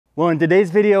Well, in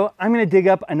today's video, I'm going to dig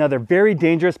up another very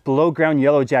dangerous below ground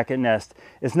yellow jacket nest.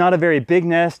 It's not a very big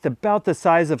nest, about the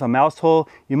size of a mouse hole.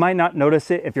 You might not notice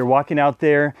it if you're walking out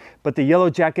there, but the yellow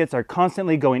jackets are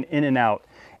constantly going in and out.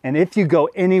 And if you go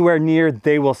anywhere near,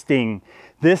 they will sting.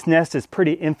 This nest is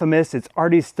pretty infamous. It's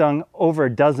already stung over a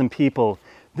dozen people.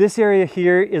 This area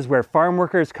here is where farm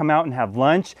workers come out and have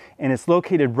lunch, and it's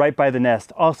located right by the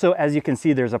nest. Also, as you can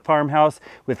see, there's a farmhouse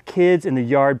with kids in the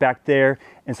yard back there,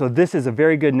 and so this is a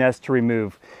very good nest to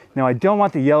remove. Now, I don't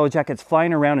want the yellow jackets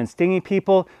flying around and stinging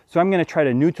people, so I'm going to try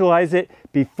to neutralize it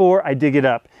before I dig it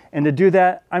up. And to do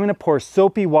that, I'm going to pour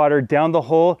soapy water down the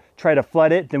hole, try to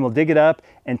flood it, then we'll dig it up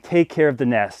and take care of the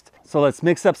nest. So let's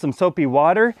mix up some soapy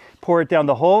water, pour it down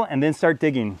the hole, and then start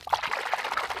digging.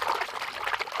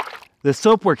 The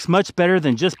soap works much better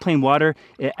than just plain water.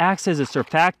 It acts as a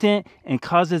surfactant and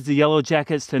causes the yellow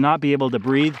jackets to not be able to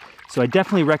breathe. So I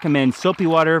definitely recommend soapy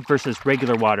water versus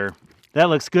regular water. That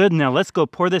looks good. Now let's go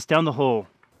pour this down the hole.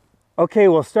 Okay,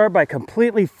 we'll start by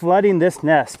completely flooding this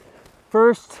nest.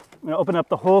 First, I'm gonna open up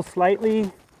the hole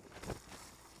slightly.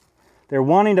 They're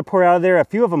wanting to pour out of there. A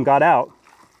few of them got out.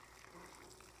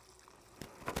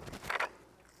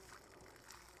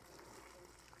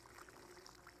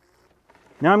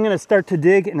 Now I'm going to start to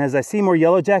dig, and as I see more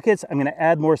yellow jackets, I'm going to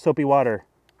add more soapy water.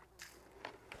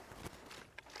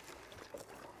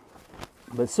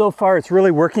 But so far it's really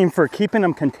working for keeping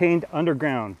them contained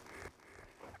underground.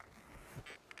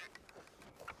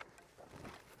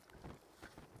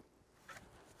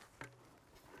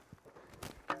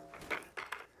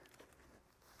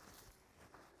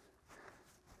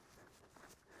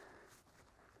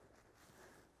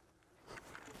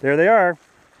 There they are.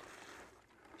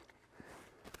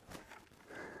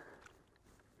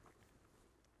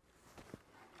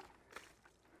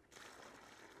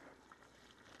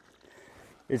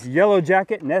 It's yellow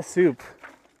jacket nest soup.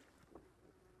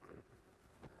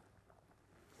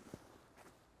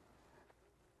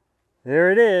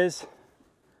 There it is.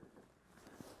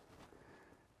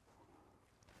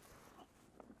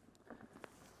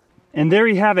 And there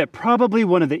you have it, probably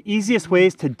one of the easiest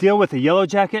ways to deal with a yellow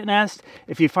jacket nest.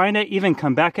 If you find it, even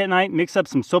come back at night, mix up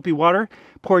some soapy water,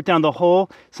 pour it down the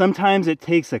hole. Sometimes it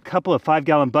takes a couple of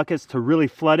 5-gallon buckets to really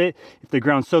flood it if the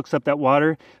ground soaks up that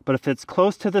water. But if it's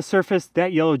close to the surface,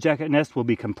 that yellow jacket nest will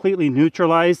be completely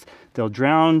neutralized. They'll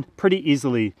drown pretty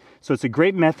easily. So it's a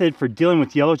great method for dealing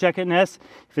with yellow jacket nests.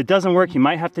 If it doesn't work, you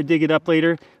might have to dig it up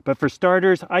later. But for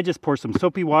starters, I just pour some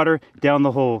soapy water down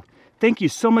the hole. Thank you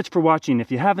so much for watching. If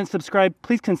you haven't subscribed,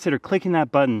 please consider clicking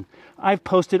that button. I've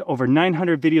posted over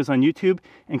 900 videos on YouTube,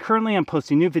 and currently I'm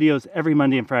posting new videos every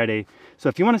Monday and Friday. So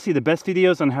if you want to see the best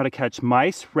videos on how to catch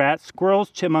mice, rats,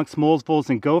 squirrels, chipmunks, moles, voles,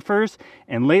 and gophers,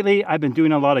 and lately I've been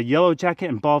doing a lot of yellow jacket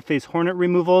and bald-faced hornet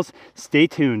removals, stay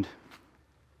tuned.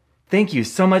 Thank you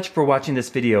so much for watching this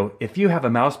video. If you have a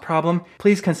mouse problem,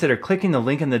 please consider clicking the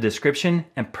link in the description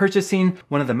and purchasing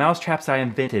one of the mouse traps I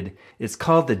invented. It's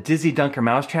called the Dizzy Dunker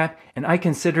Mousetrap, and I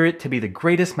consider it to be the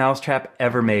greatest mousetrap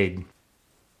ever made.